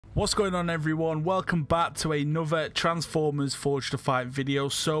What's going on, everyone? Welcome back to another Transformers Forged to Fight video.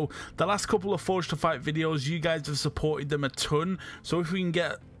 So the last couple of Forged to Fight videos, you guys have supported them a ton, so if we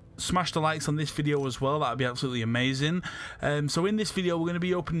can smash the likes on this video as well, that'd be absolutely amazing. So in this video we're going to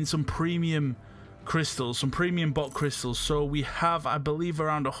be opening some premium crystals, some premium bot crystals. So we have, I believe,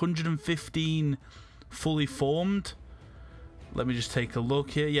 around 115 fully formed. Let me just take a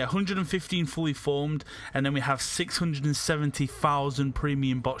look here. Yeah, 115 fully formed, and then we have 670,000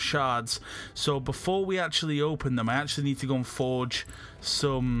 premium bot shards. So before we actually open them, I actually need to go and forge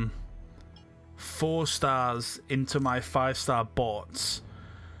some 4 stars into my 5-star bots,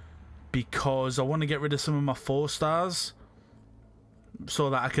 because I want to get rid of some of my 4 stars so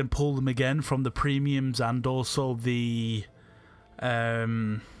that I can pull them again from the premiums and also the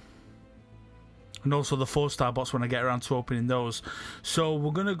 4-star bots when I get around to opening those. So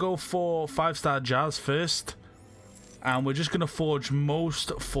we're going to go for 5-star jars first, and we're just going to forge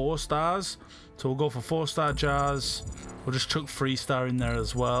most 4 stars. So we'll go for 4-star jars. We'll just chuck 3-star in there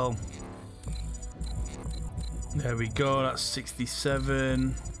as well. There we go, that's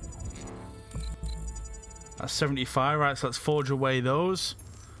 67. That's 75, right, so let's forge away those.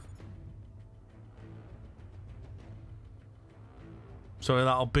 So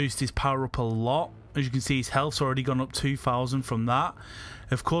that'll boost his power up a lot. As you can see, his health's already gone up 2,000 from that.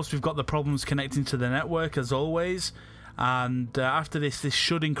 Of course, we've got the problems connecting to the network as always. And after this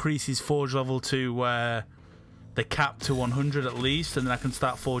should increase his forge level to the cap to 100 at least, and then I can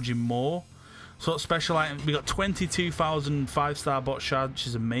start forging more. So special items, we got 22,000 5-star bot shards, which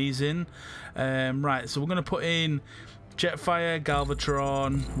is amazing. Right, so we're going to put in Jetfire,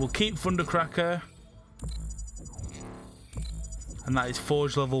 Galvatron. We'll keep Thundercracker. And that is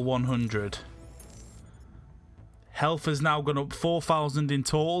forge level 100. Health has now gone up 4,000 in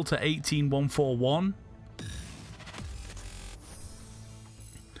total to 18,141.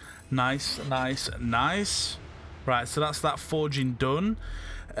 Nice, nice, nice. Right, so that's that forging done.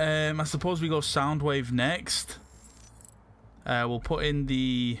 I suppose we go Soundwave next. We'll put in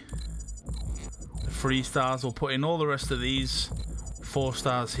the 3 stars. We'll put in all the rest of these 4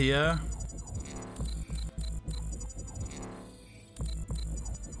 stars here.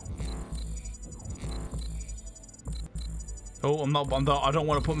 Oh, I don't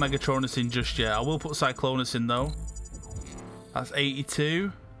want to put Megatronus in just yet. I will put Cyclonus in though. That's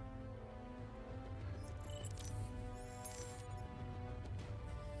 82.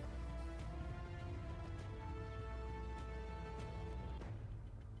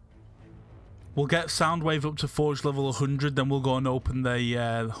 We'll get Soundwave up to forge level 100, then we'll go and open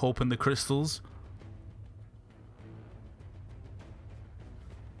the crystals.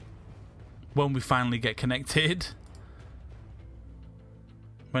 When we finally get connected.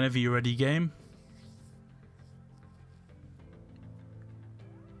 Whenever you're ready, game.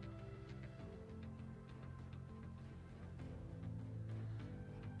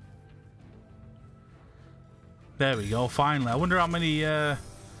 There we go, finally. I wonder how many...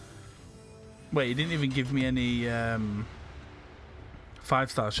 Wait, he didn't even give me any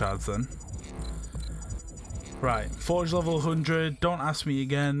 5-star shards then. Right, forge level 100. Don't ask me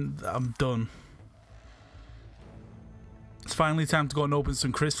again. I'm done. It's finally time to go and open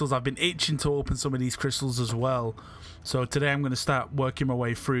some crystals. I've been itching to open some of these crystals as well. So today I'm going to start working my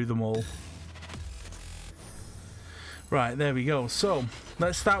way through them all. Right, there we go. So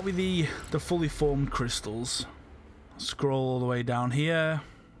let's start with the fully formed crystals. Scroll all the way down here.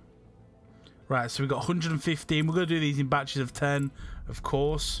 Right, so we've got 115. We're going to do these in batches of 10, of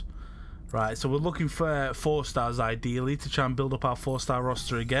course. Right, so we're looking for 4 stars ideally to try and build up our 4-star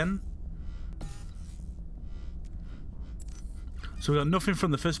roster again. So we got nothing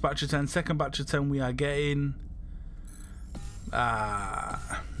from the first batch of 10. Second batch of 10 we are getting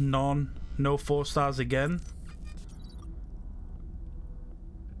none. No 4 stars again.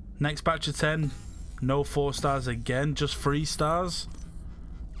 Next batch of 10, no 4 stars again, just 3 stars.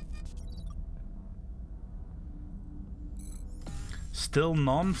 Still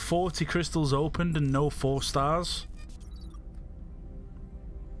none. 40 crystals opened and no 4 stars.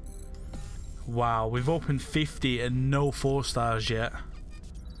 Wow, we've opened 50 and no 4 stars yet.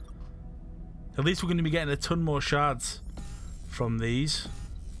 At least we're going to be getting a ton more shards from these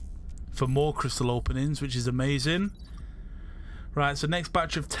for more crystal openings, which is amazing. Right, so next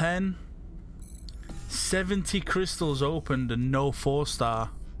batch of 10. 70 crystals opened and no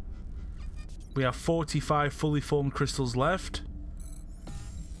 4-star. We have 45 fully formed crystals left.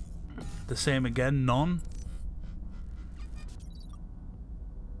 The same again, none.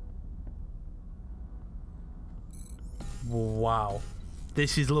 Wow,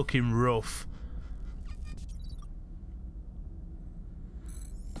 this is looking rough.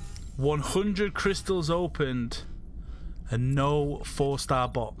 100 crystals opened and no 4-star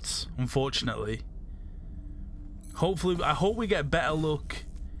bots, unfortunately. Hopefully, I hope we get better luck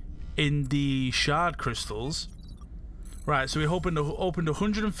in the shard crystals. Right, so we opened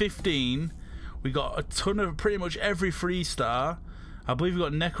 115. We got a ton of pretty much every 3-star. I believe we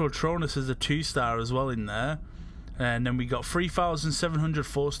got Necrotronus as a 2-star as well in there. And then we got 3,700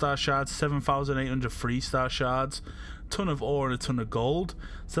 4-star shards, 7,800 3-star shards, ton of ore and a ton of gold.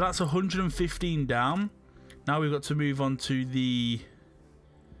 So that's 115 down. Now we've got to move on to the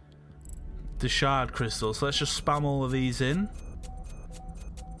shard crystals. So let's just spam all of these in.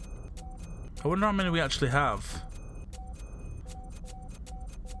 I wonder how many we actually have.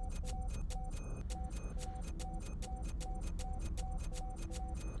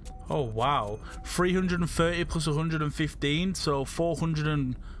 Oh wow, 330 plus 115, so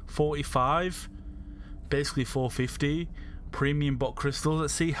 445, basically 450 premium bot crystals.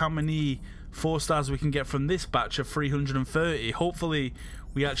 Let's see how many 4-stars we can get from this batch of 330. Hopefully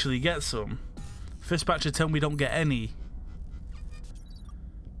we actually get some. First batch of 10 we don't get any.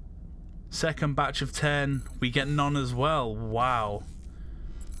 Second batch of 10 we get none as well. Wow.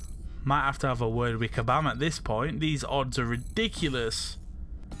 Might have to have a word with Kabam at this point. These odds are ridiculous.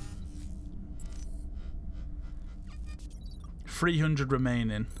 300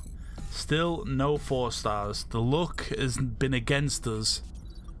 remaining. Still no 4-stars. The luck has been against us.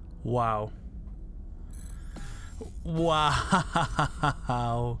 Wow.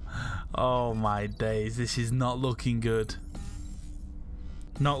 Wow. Oh my days. This is not looking good.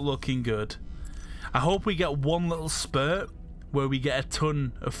 Not looking good. I hope we get one little spurt where we get a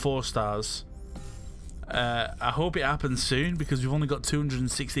ton of 4-stars. I hope it happens soon because we've only got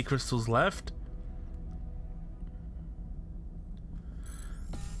 260 crystals left.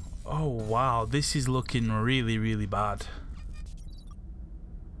 Oh wow, this is looking really, really bad.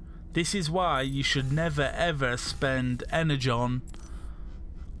 This is why you should never ever spend Energon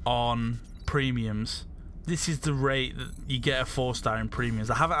on premiums. This is the rate that you get a 4-star in premiums.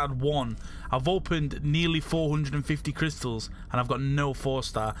 I haven't had one. I've opened nearly 450 crystals and I've got no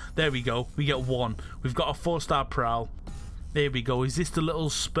 4-star. There we go, we get one. We've got a 4-star prowl. There we go. Is this the little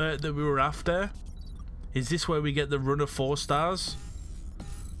spurt that we were after? Is this where we get the run of 4-stars?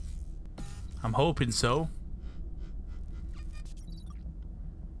 I'm hoping so.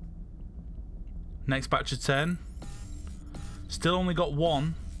 Next batch of 10. Still only got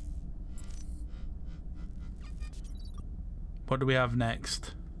one. What do we have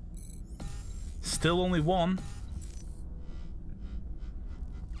next? Still only one.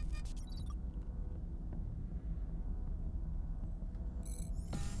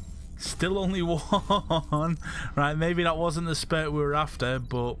 Still only one. Right, maybe that wasn't the spurt we were after,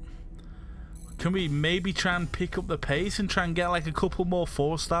 but can we maybe try and pick up the pace and try and get like a couple more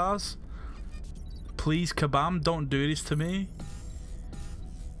 4-stars? Please, Kabam, don't do this to me.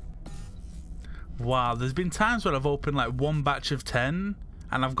 Wow, there's been times where I've opened like one batch of 10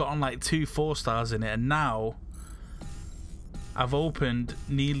 and I've gotten like 2 4-stars in it, and now I've opened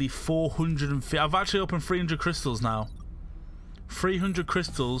nearly 450. I've actually opened 300 crystals now. 300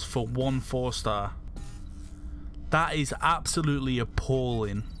 crystals for one 4-star. That is absolutely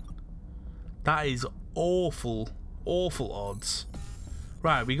appalling. That is awful, awful odds.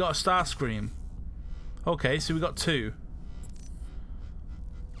 Right, we got a Starscream. Okay, so we got 2.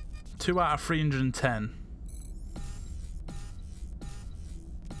 2 out of 310.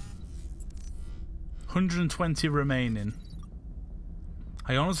 120 remaining.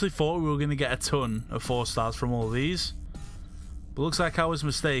 I honestly thought we were going to get a ton of 4-stars from all these, but looks like I was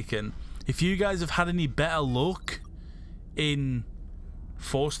mistaken. If you guys have had any better luck in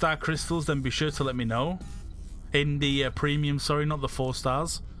 4-star crystals, then be sure to let me know. In the premium, sorry, not the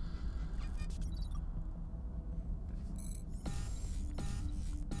 4-stars.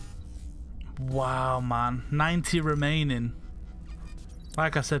 Wow, man. 90 remaining.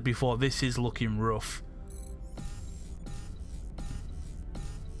 Like I said before, this is looking rough.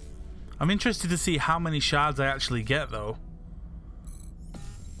 I'm interested to see how many shards I actually get, though.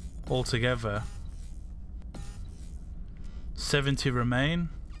 Altogether. 70 remain.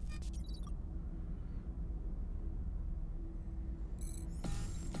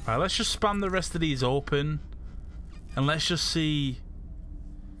 Right, let's just spam the rest of these open. And let's just see...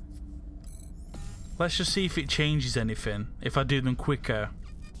 Let's just see if it changes anything, if I do them quicker.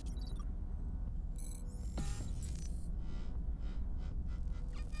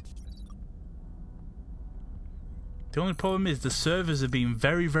 The only problem is the servers have been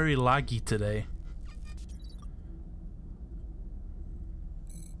very, very laggy today.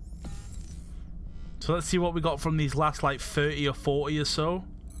 So let's see what we got from these last like 30 or 40 or so.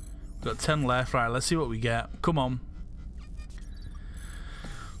 Got 10 left. Right, let's see what we get. Come on.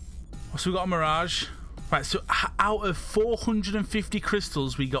 So we got a Mirage. Right, so out of 450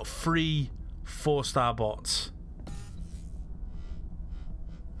 crystals, we got 3 4-star bots.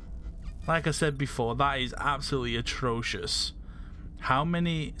 Like I said before, that is absolutely atrocious. How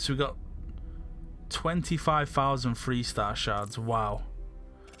many? So we got 25,000 3-star shards. Wow.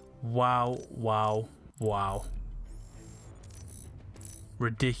 Wow, wow, wow.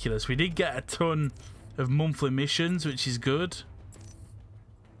 Ridiculous. We did get a ton of monthly missions, which is good.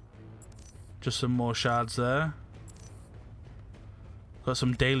 Just some more shards there. Got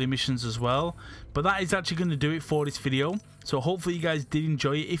some daily missions as well. But that is actually going to do it for this video. So hopefully you guys did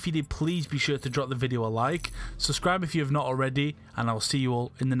enjoy it. If you did, please be sure to drop the video a like. Subscribe if you have not already. And I'll see you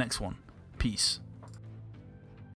all in the next one. Peace.